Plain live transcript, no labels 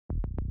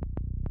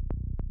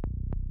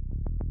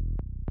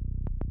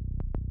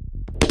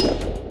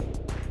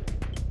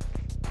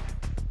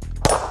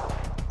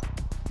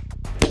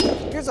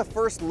here's a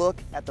first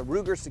look at the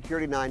Ruger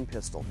Security 9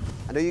 pistol.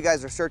 I know you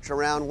guys are searching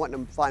around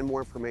wanting to find more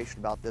information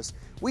about this.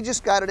 We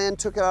just got it in,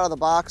 took it out of the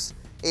box,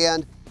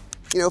 and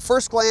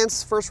first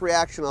glance, first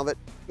reaction of it,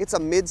 it's a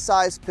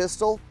mid-size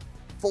pistol,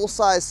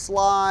 full-size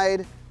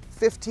slide,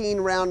 15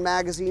 round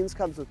magazines,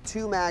 comes with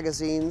 2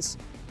 magazines.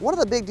 One of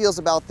the big deals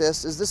about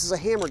this is a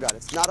hammer gun.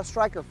 It's not a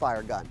striker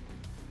fire gun.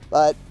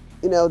 But,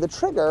 the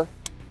trigger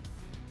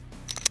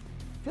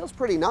feels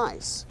pretty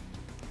nice.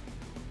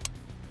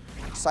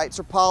 Sights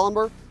are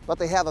polymer, but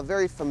they have a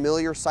very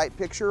familiar sight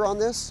picture on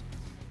this.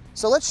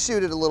 So let's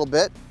shoot it a little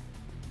bit,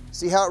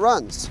 see how it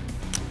runs.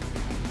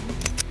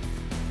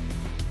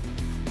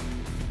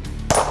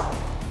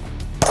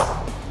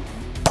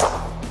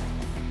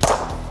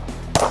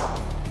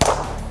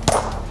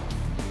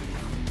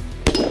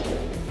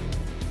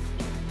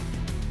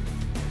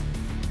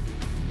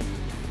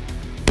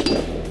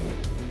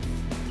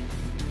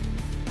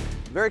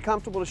 Very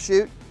comfortable to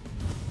shoot,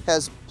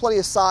 has plenty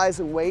of size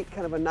and weight,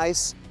 kind of a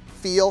nice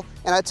feel.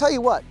 And I tell you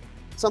what,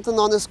 something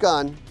on this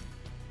gun,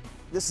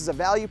 this is a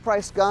value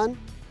price gun,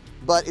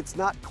 but it's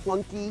not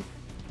clunky.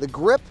 The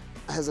grip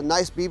has a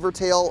nice beaver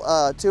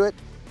tail to it.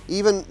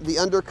 Even the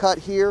undercut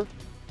here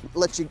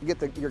lets you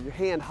get your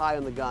hand high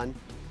on the gun,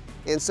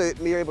 and so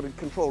you're able to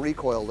control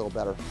recoil a little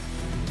better.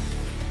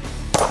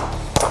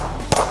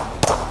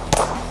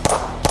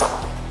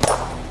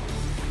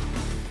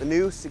 The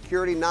new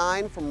Security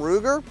 9 from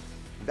Ruger,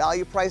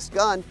 value price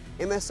gun,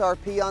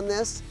 MSRP on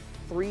this,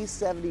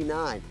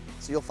 $379.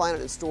 So you'll find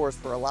it in stores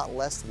for a lot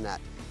less than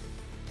that.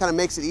 Kind of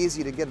makes it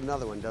easy to get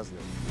another one, doesn't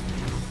it?